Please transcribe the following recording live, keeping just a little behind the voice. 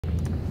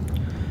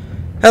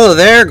Hello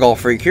there,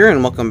 Golf Freak here,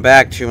 and welcome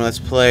back to Let's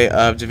Play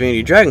of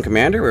Divinity Dragon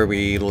Commander, where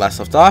we last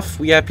left off.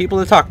 We have people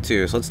to talk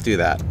to, so let's do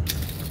that.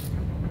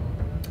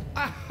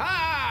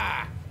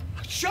 Aha!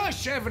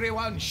 Shush,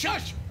 everyone,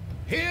 shush!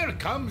 Here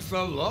comes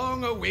the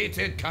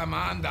long-awaited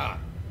commander.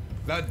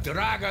 The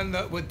dragon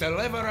that would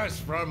deliver us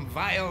from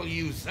vile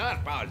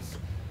usurpers.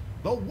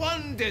 The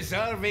one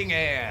deserving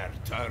heir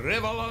to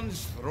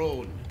Rivellon's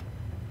throne.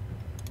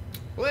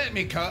 Let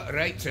me cut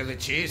right to the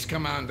chase,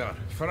 Commander,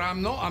 for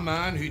I'm not a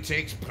man who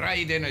takes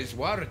pride in his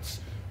words,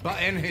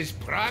 but in his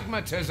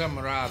pragmatism,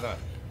 rather.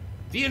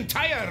 The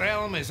entire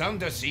realm is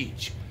under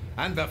siege,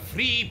 and the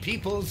free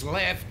peoples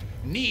left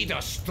need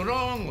a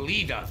strong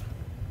leader.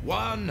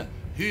 One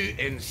who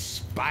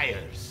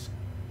inspires.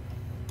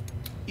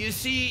 You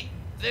see,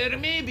 there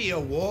may be a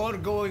war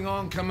going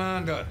on,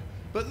 Commander,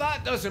 but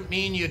that doesn't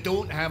mean you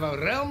don't have a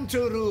realm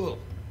to rule.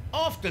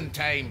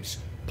 Oftentimes,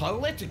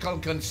 political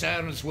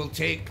concerns will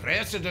take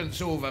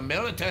precedence over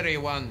military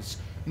ones,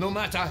 no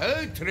matter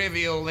how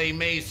trivial they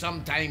may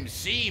sometimes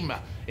seem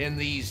in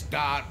these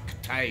dark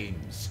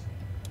times.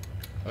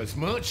 As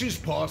much as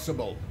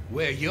possible,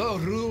 where your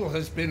rule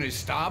has been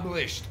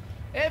established,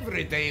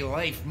 everyday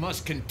life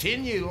must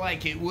continue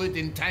like it would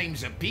in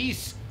times of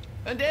peace,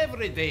 and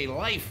everyday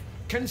life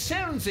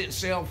concerns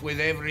itself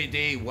with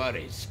everyday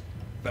worries.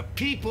 The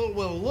people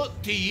will look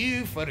to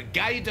you for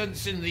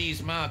guidance in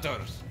these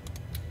matters.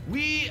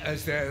 We,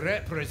 as their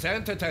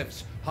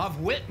representatives,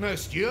 have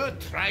witnessed your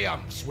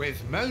triumphs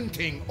with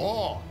mounting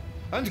awe,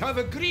 and have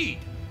agreed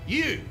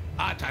you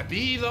are to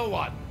be the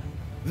one,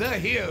 the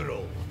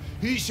hero,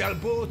 who shall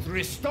both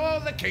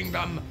restore the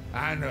kingdom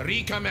and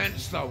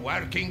recommence the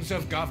workings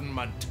of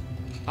government.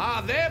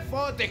 I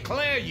therefore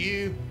declare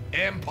you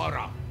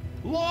Emperor.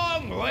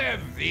 Long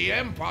live the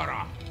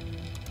Emperor!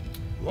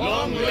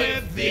 Long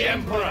live the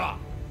Emperor!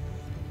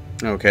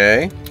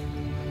 Okay.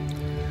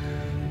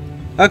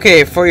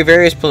 Okay, for your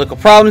various political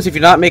problems, if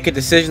you do not make a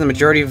decision, the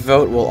majority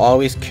vote will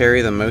always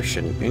carry the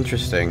motion.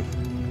 Interesting.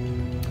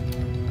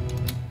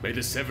 May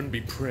the Seven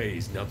be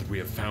praised now that we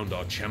have found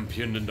our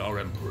champion and our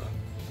emperor.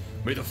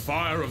 May the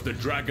fire of the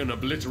dragon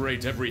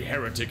obliterate every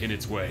heretic in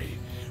its way.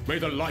 May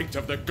the light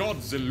of the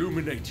gods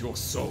illuminate your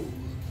soul.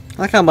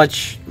 I like how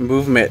much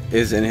movement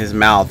is in his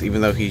mouth,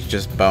 even though he's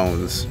just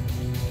bones.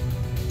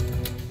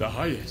 The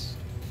highest.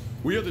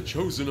 We are the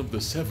chosen of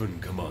the Seven,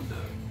 Commander.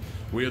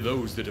 We are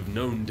those that have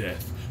known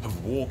death,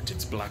 have walked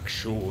its black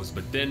shores,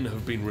 but then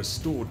have been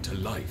restored to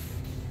life.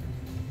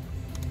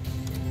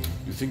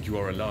 You think you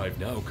are alive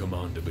now,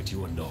 Commander, but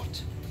you are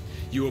not.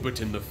 You are but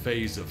in the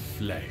phase of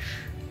flesh.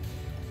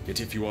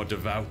 Yet if you are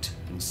devout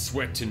and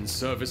sweat in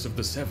service of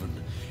the Seven,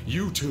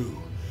 you too,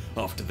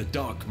 after the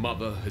Dark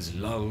Mother has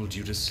lulled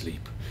you to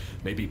sleep,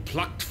 may be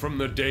plucked from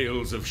the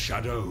dales of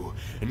shadow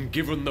and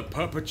given the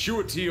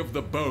perpetuity of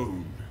the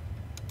bone.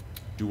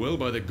 Do well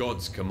by the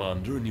gods,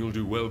 Commander, and you'll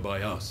do well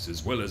by us,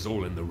 as well as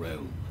all in the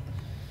realm.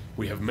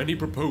 We have many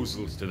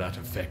proposals to that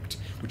effect,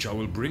 which I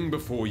will bring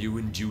before you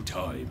in due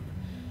time.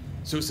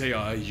 So say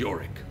I,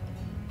 Yorick,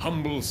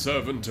 humble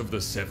servant of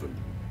the Seven.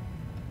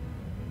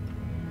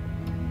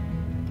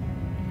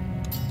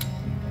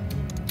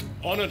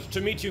 Honored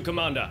to meet you,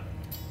 Commander.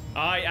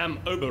 I am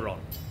Oberon,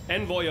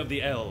 envoy of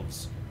the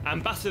elves,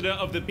 ambassador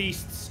of the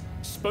beasts,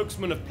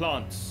 spokesman of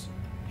plants,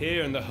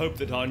 here in the hope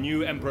that our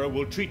new emperor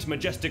will treat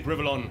majestic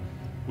Rivellon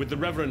with the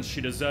reverence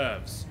she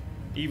deserves,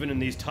 even in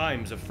these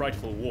times of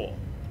frightful war.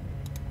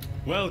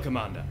 Well,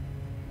 Commander,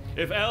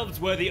 if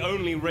elves were the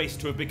only race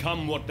to have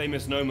become what they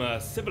misnomer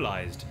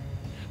civilized,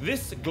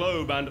 this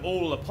globe and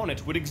all upon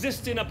it would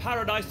exist in a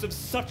paradise of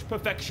such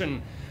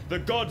perfection, the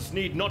gods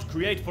need not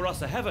create for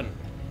us a heaven.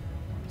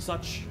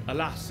 Such,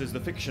 alas, is the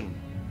fiction,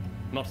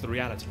 not the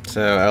reality.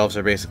 So elves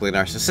are basically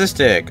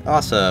narcissistic.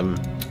 Awesome.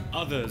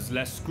 Others,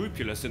 less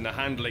scrupulous in the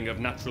handling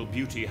of natural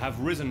beauty, have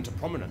risen to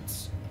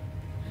prominence.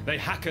 They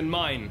hack and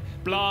mine,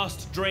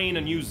 blast, drain,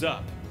 and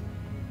usurp.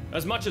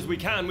 As much as we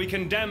can, we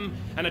condemn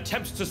and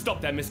attempt to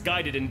stop their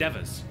misguided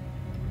endeavors.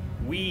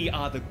 We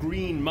are the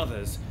Green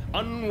Mothers,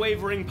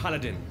 unwavering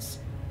paladins,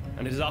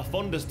 and it is our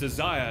fondest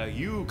desire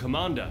you,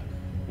 Commander,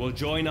 will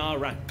join our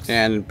ranks.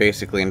 And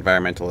basically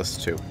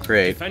environmentalists too.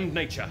 Great. Defend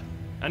nature,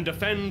 and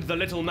defend the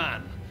little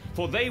man,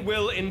 for they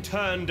will in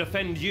turn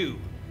defend you.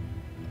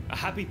 A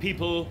happy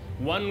people,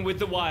 one with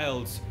the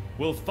wilds,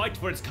 will fight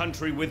for its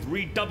country with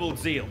redoubled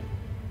zeal.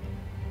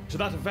 To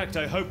that effect,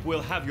 I hope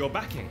we'll have your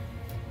backing.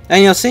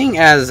 And you know, seeing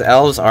as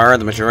elves are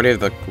the majority of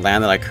the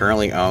land that I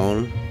currently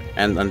own,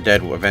 and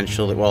undead will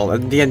eventually, well,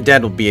 the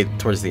undead will be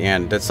towards the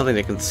end, that's something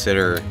to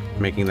consider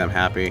making them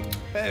happy.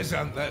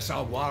 Isn't this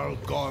a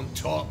world gone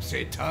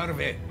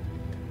topsy-turvy?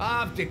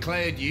 I've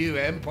declared you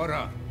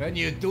Emperor, and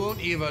you don't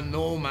even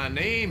know my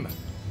name.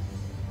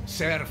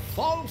 Sir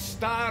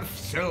Falstaff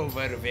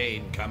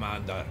Silvervein,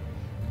 Commander.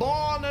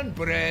 Born and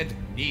bred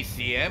neath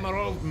the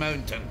Emerald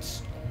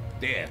Mountains.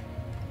 There.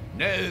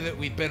 Now that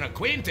we've been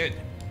acquainted,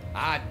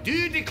 I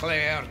do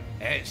declare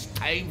it's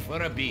time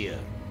for a beer.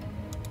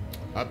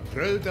 A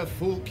prouder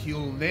folk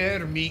you'll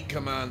ne'er meet,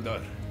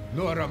 Commander,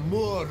 nor a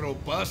more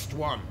robust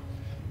one.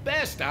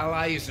 Best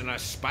allies an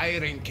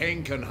aspiring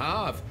king can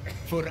have,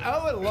 for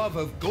our love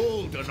of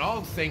gold and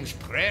all things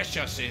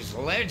precious is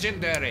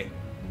legendary,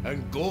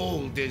 and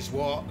gold is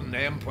what an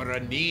emperor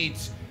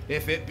needs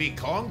if it be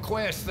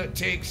conquest that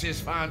takes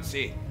his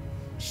fancy.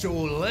 So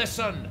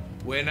listen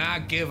when I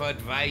give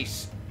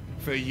advice,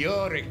 for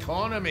your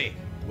economy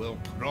will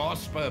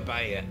prosper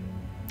by it.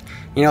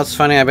 You know, it's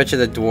funny, I bet you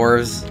the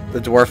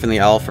dwarf and the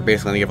elf are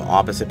basically going to give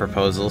opposite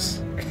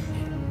proposals.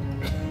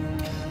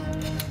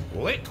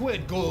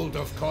 Liquid gold,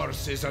 of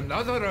course, is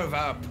another of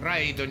our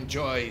pride and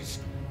joys.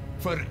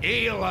 For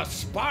ale a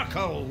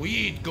sparkle,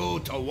 we'd go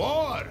to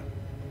war.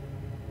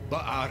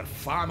 But our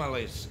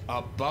families,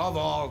 above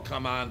all,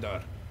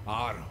 Commander,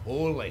 are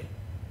holy.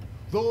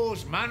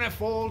 Those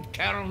manifold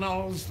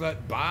kernels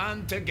that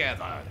band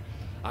together,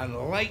 and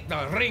like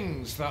the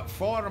rings that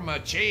form a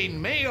chain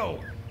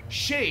mail,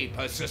 shape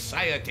a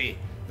society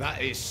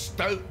that is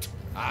stout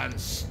and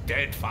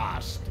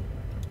steadfast.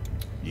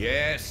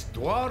 Yes,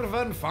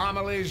 dwarven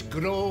families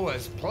grow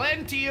as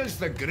plenty as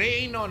the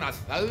grain on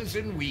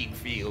 1,000 wheat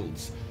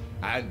fields.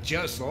 And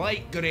just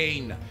like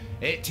grain,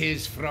 it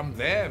is from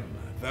them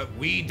that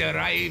we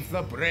derive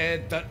the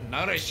bread that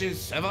nourishes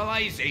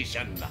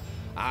civilization,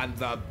 and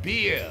the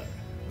beer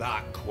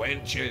that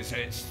quenches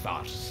its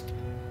thirst.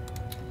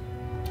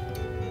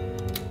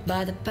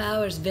 By the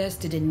powers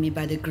vested in me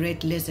by the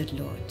great lizard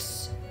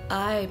lords,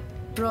 I,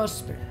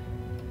 Prosper,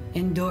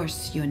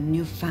 endorse your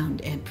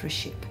newfound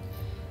emperorship.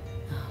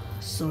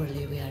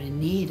 Sorely we are in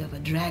need of a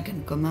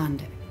dragon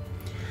commander.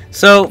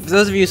 So, for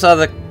those of you who saw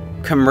the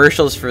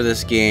commercials for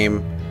this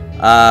game,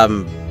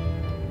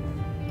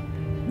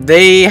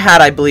 they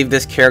had, I believe,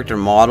 this character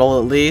model,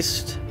 at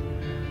least,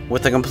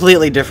 with a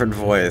completely different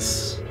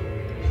voice.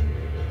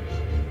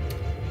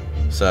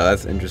 So,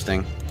 that's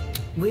interesting.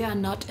 We are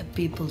not a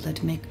people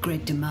that make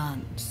great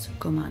demands,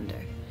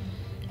 Commander.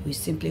 We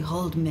simply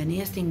hold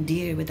many a thing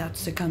dear without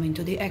succumbing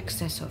to the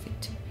excess of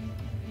it.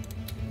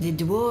 The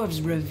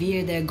dwarves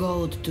revere their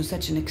gold to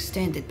such an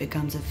extent it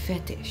becomes a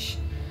fetish.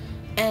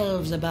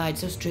 Elves abide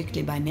so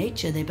strictly by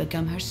nature they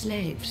become her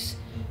slaves.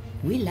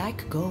 We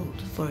like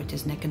gold, for it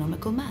is an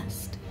economical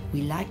mast.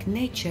 We like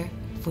nature,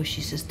 for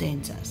she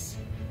sustains us.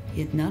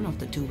 Yet none of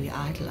the two we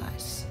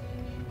idolize.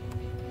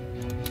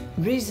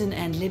 Reason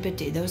and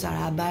liberty, those are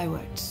our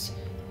bywords.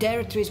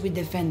 Territories we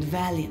defend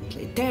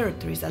valiantly.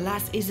 Territories,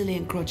 alas, easily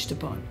encroached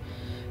upon,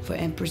 for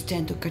emperors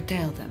tend to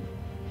curtail them.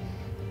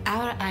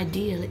 Our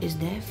ideal is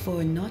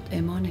therefore not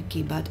a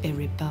monarchy, but a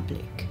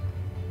republic.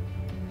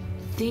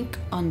 Think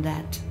on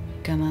that,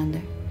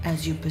 Commander,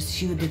 as you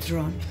pursue the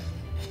throne.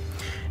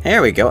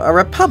 There we go, a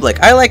republic.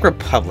 I like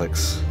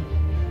republics.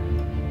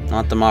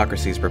 Not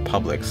democracies,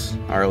 republics.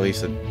 Or at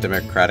least a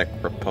democratic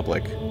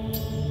republic.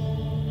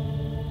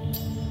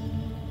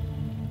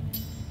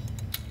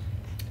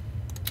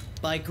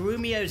 By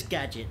Grumio's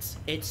gadgets,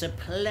 it's a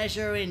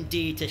pleasure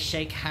indeed to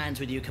shake hands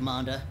with you,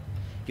 Commander.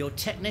 Your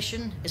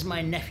technician is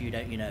my nephew,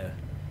 don't you know?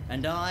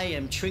 And I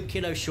am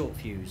Trunculo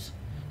Shortfuse,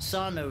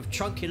 son of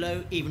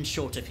Trunculo Even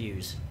Shorter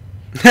Fuse.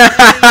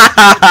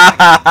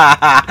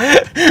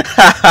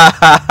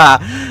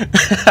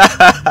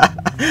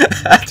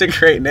 That's a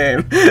great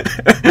name.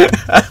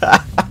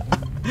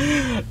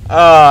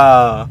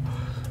 Oh.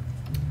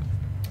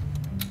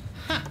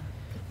 Ha!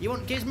 You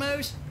want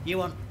gizmos? You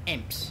want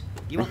imps.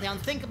 You want the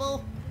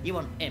unthinkable? You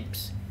want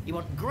imps. You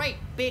want great,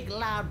 big,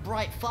 loud,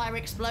 bright fire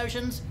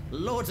explosions?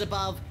 Lords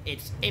above,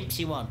 it's imps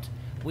you want.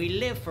 We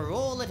live for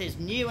all that is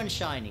new and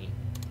shiny.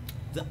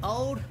 The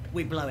old,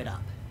 we blow it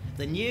up.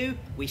 The new,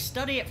 we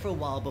study it for a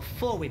while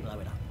before we blow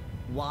it up.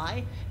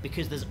 Why?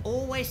 Because there's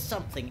always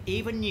something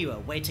even newer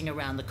waiting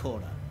around the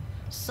corner.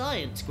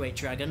 Science, Great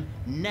Dragon,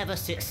 never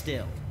sits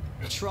still.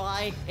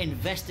 Try,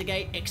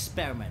 investigate,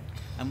 experiment.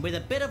 And with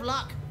a bit of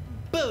luck,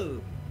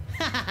 boom!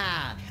 Ha ha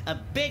ha! A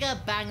bigger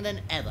bang than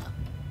ever.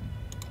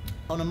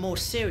 On a more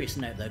serious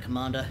note though,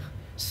 Commander,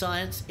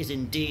 science is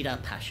indeed our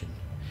passion.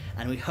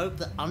 And we hope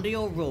that under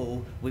your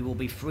rule, we will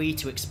be free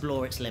to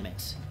explore its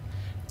limits.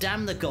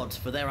 Damn the gods,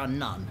 for there are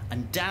none,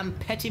 and damn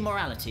petty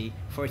morality,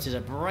 for it is a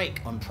brake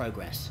on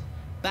progress.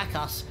 Back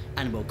us,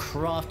 and we'll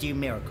craft you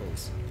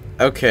miracles.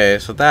 Okay,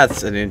 so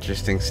that's an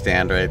interesting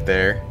stand right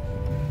there.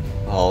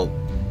 All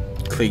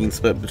clean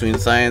split between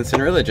science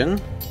and religion,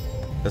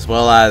 as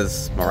well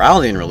as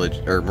morality and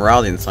religion, or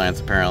morality and science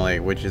apparently,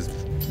 which is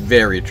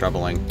very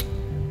troubling.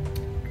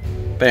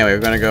 But anyway,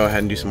 we're gonna go ahead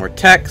and do some more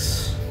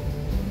techs,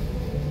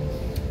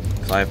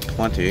 because I have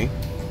plenty.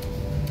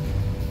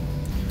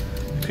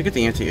 Could get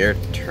the anti-air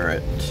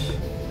turret.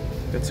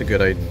 That's a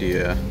good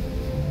idea.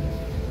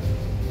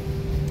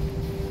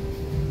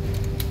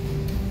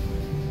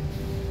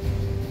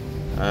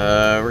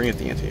 We're gonna get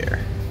the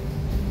anti-air.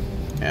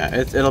 Yeah,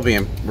 it'll be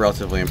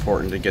relatively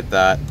important to get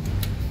that.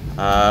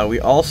 We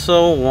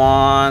also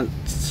want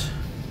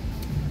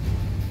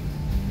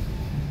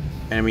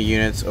enemy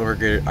units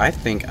overgraded. I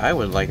think I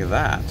would like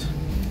that.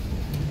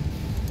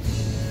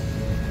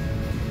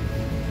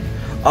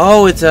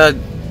 Oh, it's a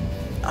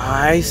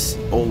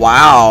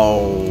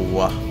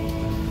wow.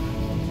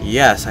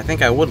 Yes, I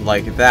think I would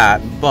like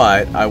that,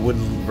 but I would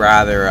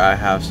rather I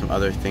have some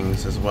other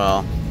things as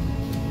well.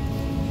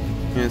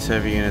 Units,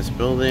 heavy units,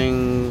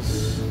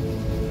 buildings.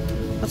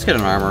 Let's get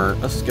an armor.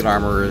 Let's get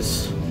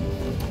armorers.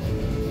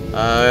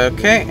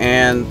 Okay,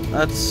 and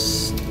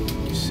let's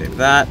save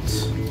that.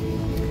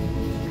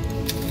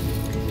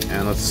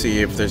 And let's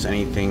see if there's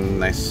anything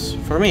nice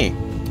for me.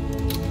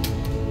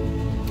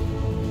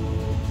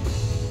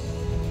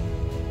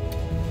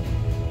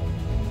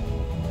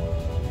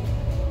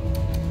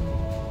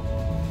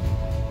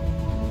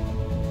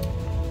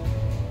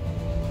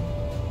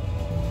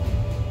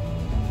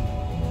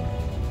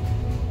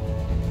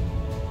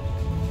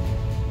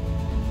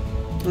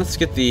 Let's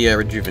get the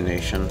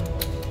rejuvenation.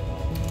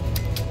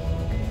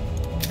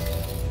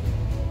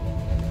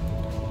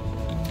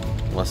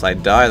 Unless I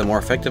die, the more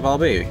effective I'll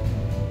be.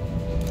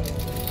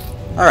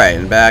 Alright,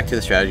 and back to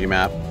the strategy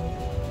map.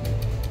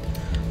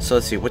 So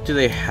let's see, what do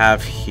they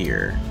have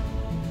here?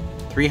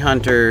 3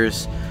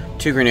 hunters,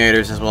 2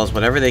 grenadiers, as well as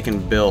whatever they can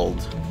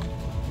build.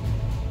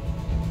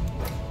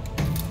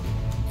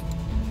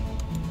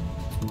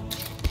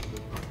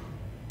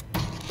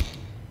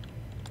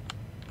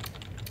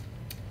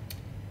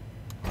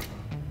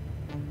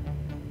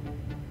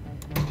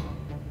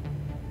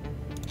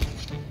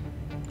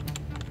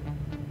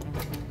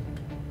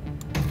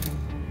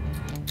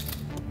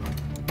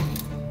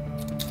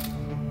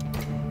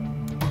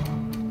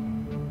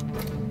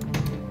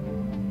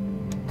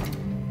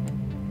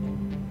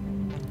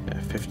 Yeah,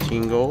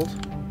 15 gold.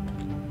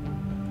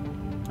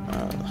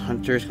 The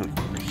hunter's gonna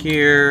come over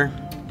here.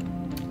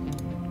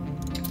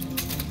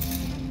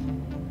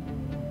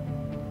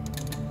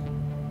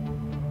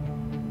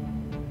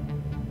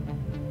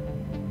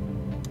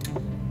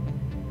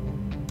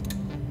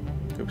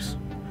 Oops.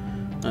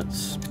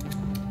 Let's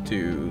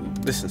do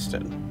this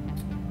instead. And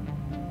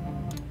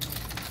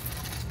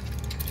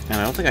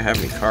I don't think I have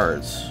any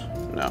cards.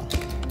 No.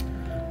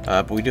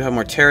 But we do have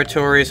more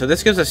territory, so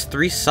this gives us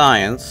 3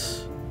 science.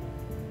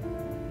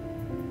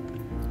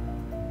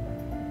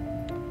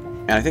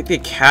 And I think the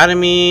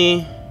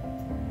academy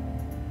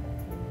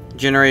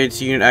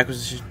generates unit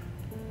acquisition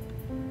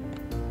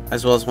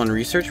as well as 1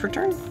 research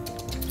return.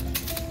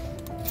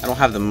 I don't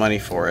have the money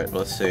for it, but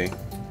let's see.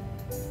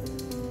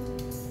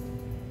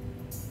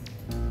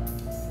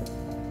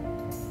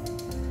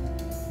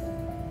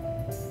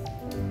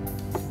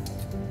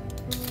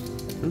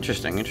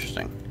 Interesting,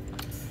 interesting.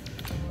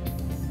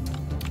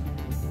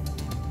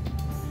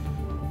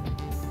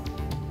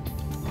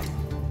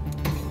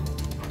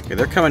 Okay,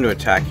 they're coming to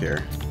attack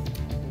here.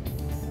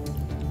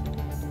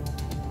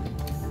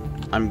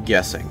 I'm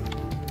guessing.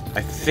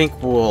 I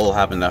think we'll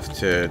have enough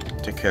to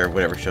take care of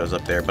whatever shows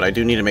up there, but I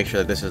do need to make sure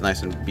that this is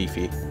nice and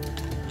beefy.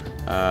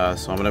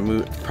 So I'm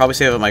gonna probably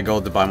save up my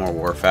gold to buy more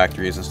war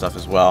factories and stuff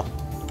as well.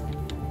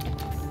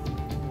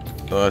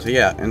 But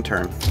yeah, in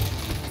turn.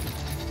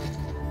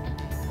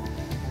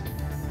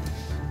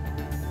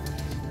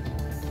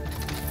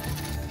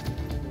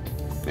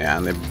 Yeah,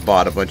 and they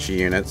bought a bunch of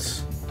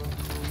units.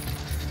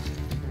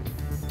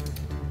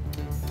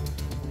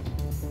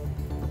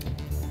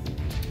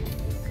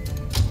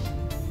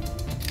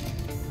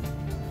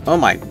 Oh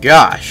my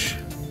gosh.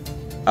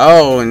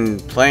 Oh, and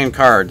playing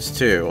cards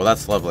too. Well,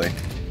 that's lovely.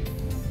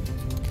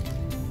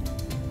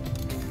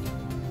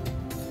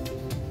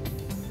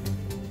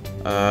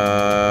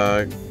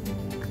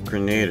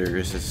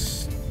 Grenadiers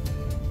is...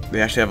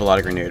 They actually have a lot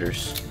of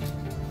grenadiers.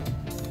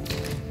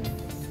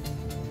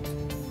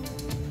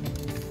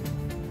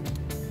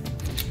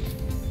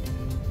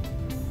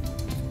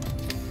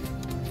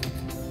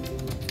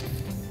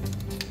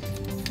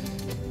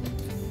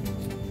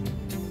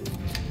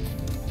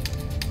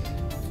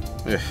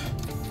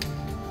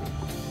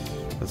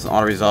 That's an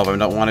auto-resolve I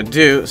don't want to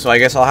do, so I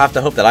guess I'll have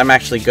to hope that I'm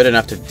actually good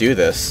enough to do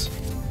this.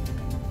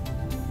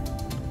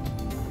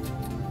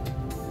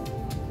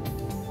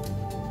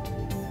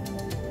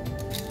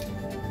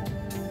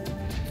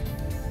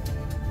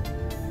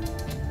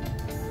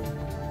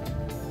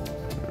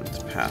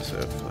 It's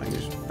passive. I can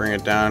just bring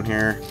it down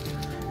here.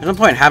 There's no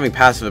point in having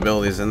passive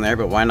abilities in there,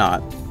 but why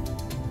not?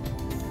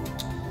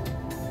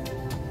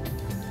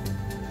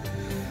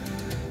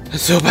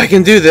 Let's hope I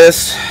can do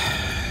this.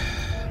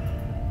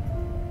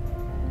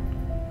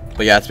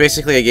 But yeah, it's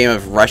basically a game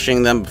of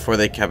rushing them before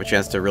they have a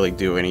chance to really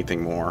do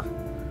anything more.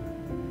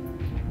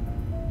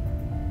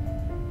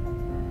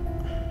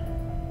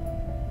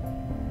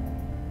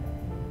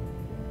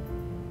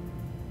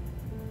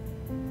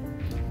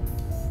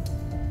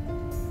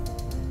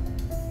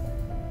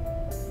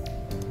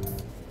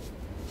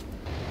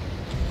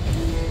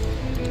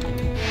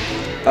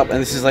 Oh,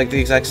 and this is like the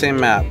exact same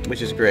map,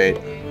 which is great.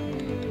 Of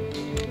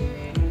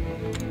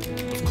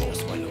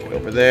course, my lord. Get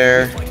over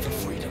there. We fight for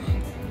freedom.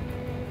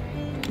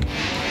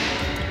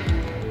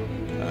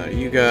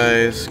 You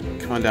guys,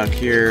 come on down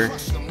here.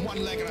 Crush them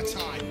 1 leg at a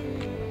time.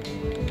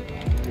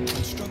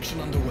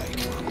 Construction underway,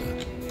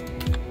 Commander.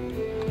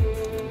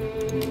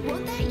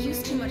 Won't that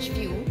use too much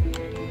fuel?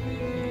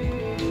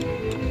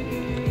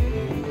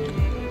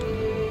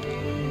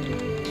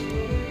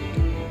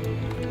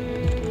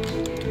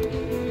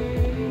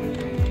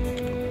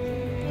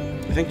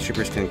 I think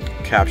troopers can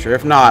capture.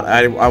 If not,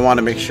 I want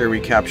to make sure we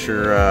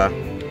capture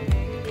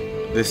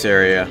this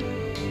area.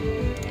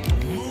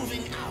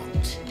 Moving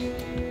out.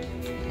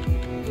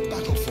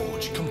 Battle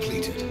forge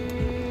completed.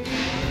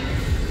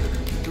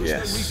 There is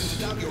Yes. no reason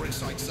to doubt your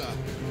insight, sir.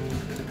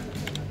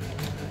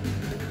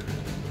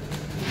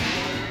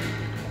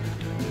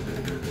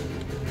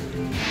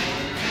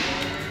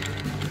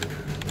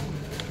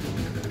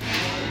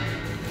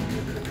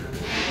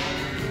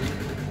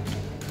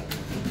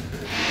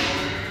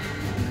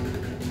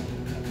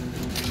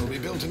 It'll be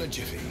built in a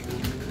jiffy.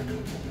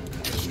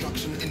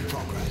 Construction in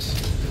progress.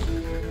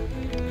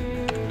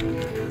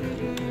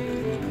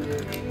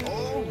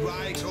 All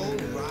right, all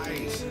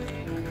right.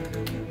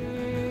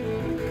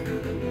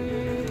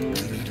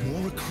 We need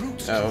more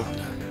recruits, Oh,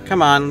 Commander.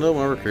 come on, a little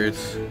more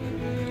recruits.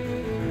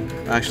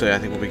 Actually, I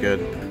think we'll be good.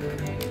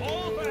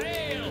 All for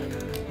hail!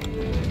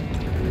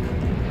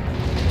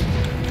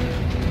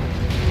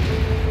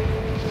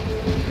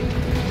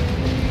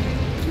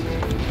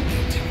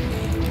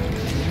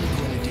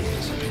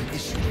 Grenadiers have been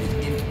issued with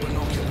int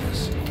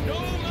binoculars. No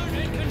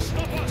mountain can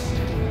stop us!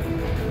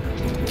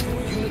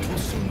 Your unit will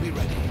soon be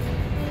ready.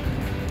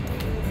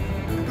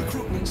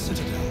 Recruitment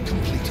citadel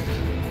completed.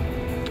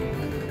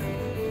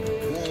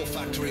 War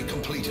factory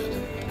completed.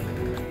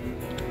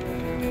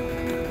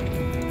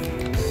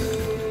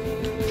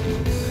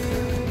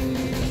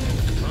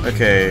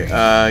 Okay,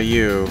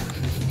 you.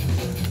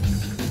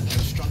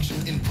 Construction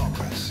in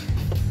progress.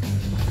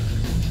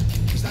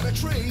 Is that a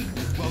tree?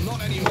 Well,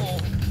 not anymore.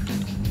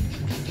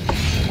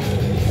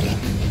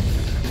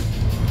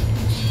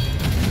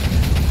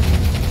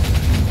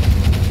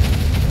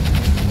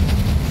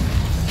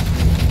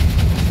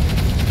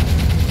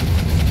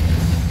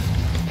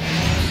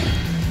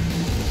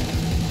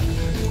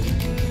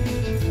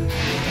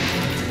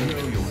 To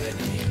know your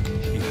enemy,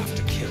 you have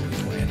to kill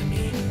your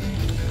enemy.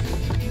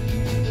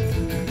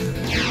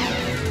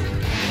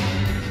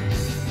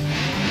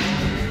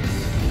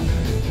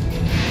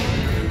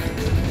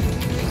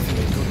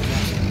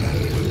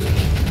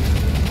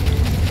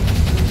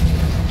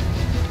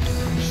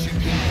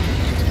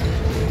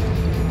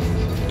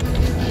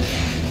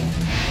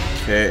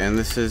 Okay, and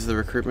this is the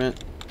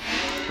recruitment.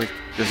 Wait,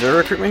 is there a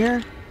recruitment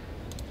here?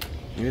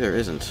 Maybe there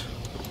isn't.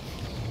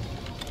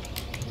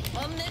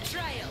 On the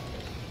trail.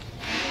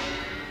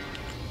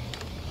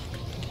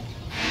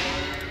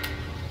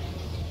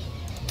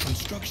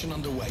 Construction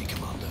underway,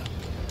 Commander.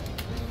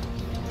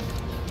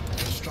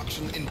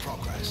 Construction in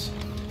progress.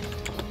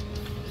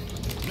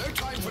 No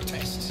time for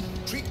tests.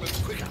 Treatment's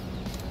quicker.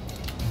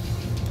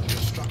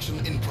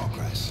 Construction in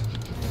progress.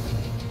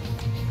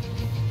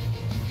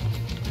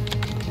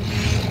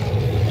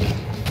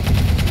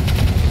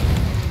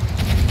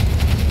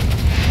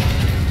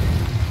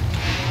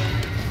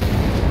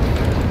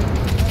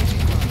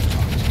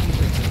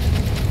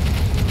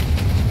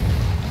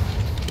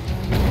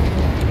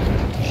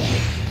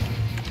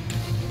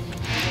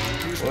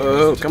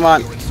 Whoa, come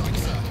on. We're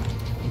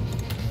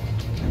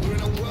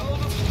in a world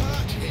of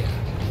hurt here.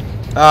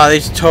 Ah, they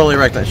just totally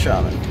wrecked that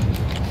shaman.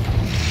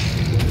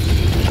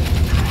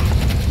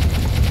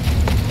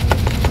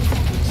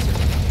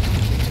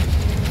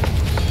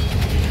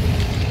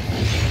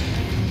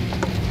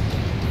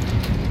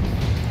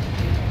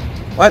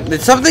 What?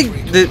 Did something...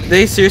 Did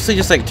they seriously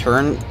just, like,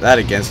 turn that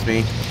against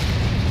me?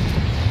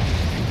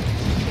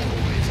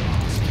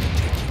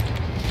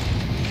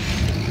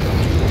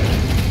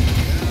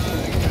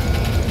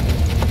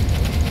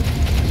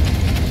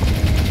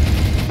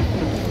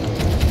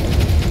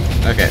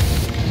 Okay.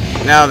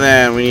 Now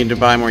then, we need to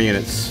buy more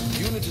units.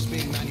 Unit is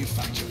being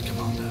manufactured,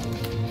 Commander.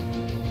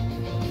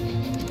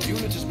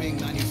 Unit is being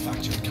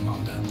manufactured,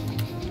 Commander.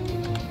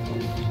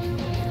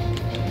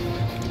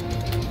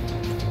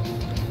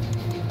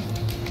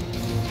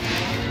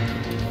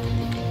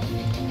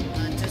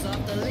 Hunter's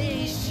off the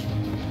leash.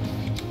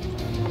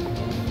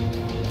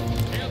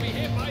 They'll be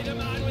hit by the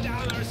man with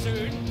armor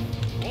soon.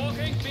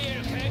 Walking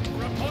beer keg,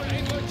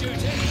 reporting for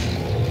duty.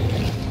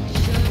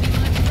 Show me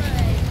my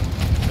prey.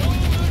 No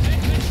mountain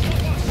can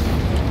stop us!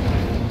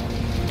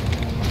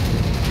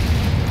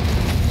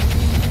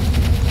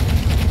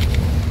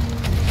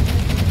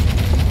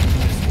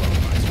 This world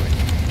lies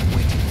ready,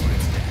 waiting for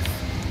its death.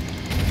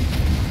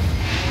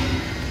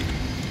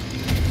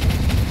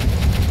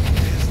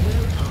 There's no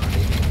I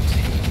in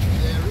team.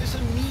 There is a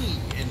me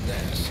in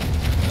theirs.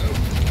 No.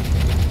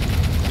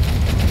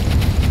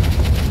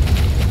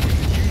 We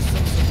could use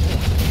some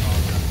support,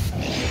 Commander.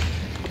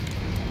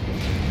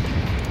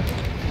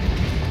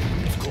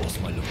 Of course,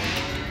 my lord.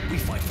 We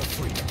fight for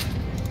freedom.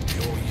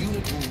 Your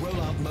unit will roll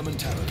out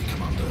momentarily,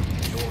 Commander.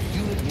 Your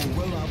unit will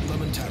roll out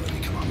momentarily,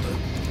 Commander.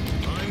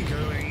 I'm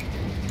going.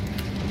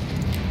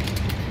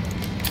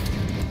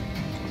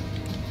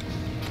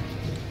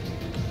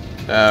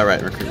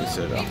 Right, recruitment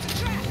citadel.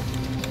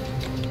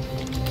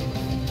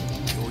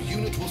 Your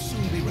unit will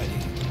soon be ready.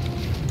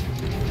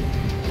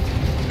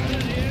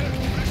 Grenadier,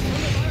 press from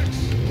the barracks.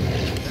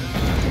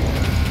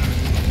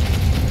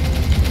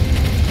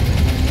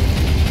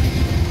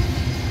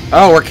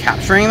 Oh, we're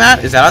capturing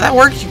that? Is that how that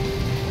works?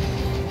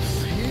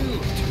 Phew,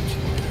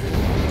 dude.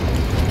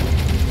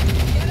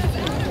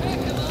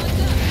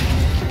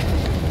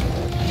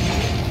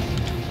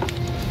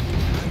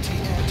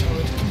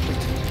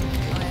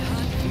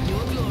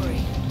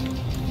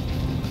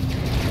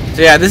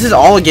 So yeah, this is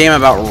all a game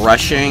about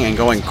rushing and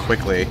going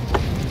quickly.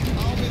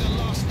 I'll be the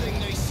last thing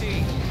they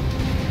see.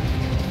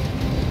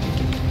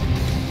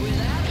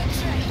 Without a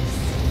trace.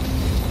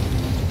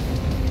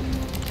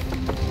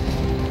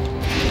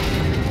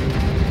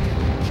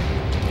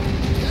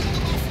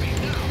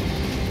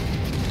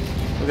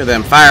 Look at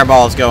them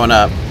fireballs going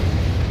up.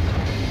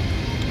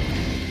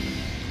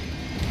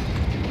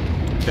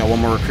 Got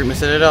one more recruitment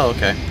citadel?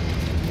 Okay.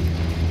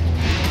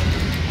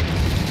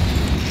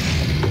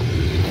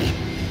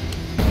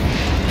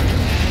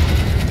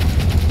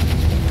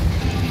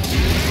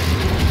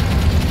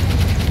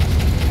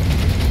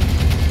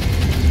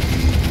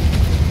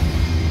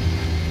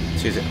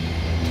 Let's use it.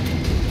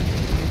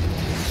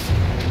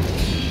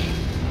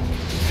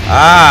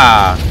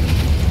 Ah!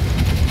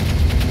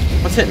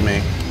 What's hitting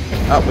me?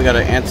 Oh, we got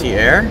an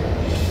anti-air.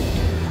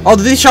 Oh,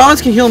 these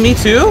shamans can heal me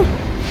too?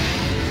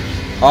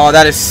 Oh,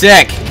 that is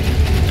sick.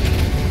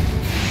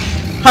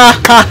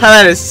 Ha ha,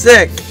 that is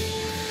sick.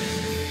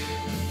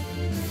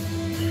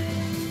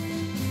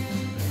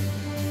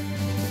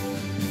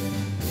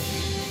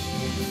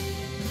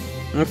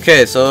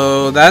 Okay,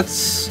 so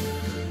that's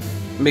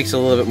makes a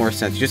little bit more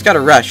sense. You just gotta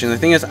rush, and the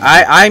thing is,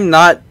 I'm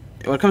not,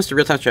 when it comes to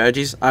real-time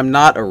strategies, I'm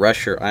not a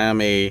rusher. I am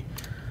a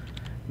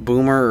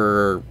boomer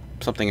or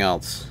something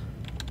else.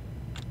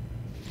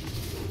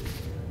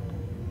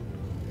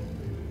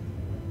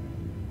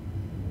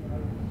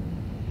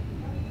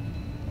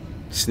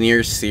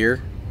 Sneer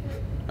seer.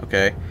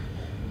 Okay.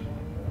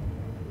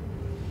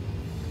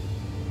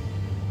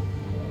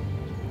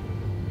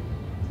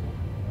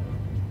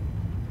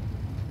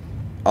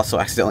 Also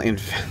accidentally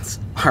invents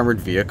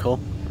armored vehicle.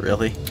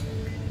 Really?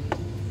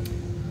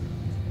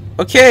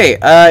 Okay,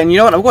 and you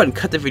know what? I'm going to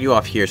cut the video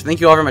off here. So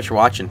thank you all very much for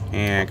watching,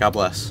 and God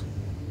bless.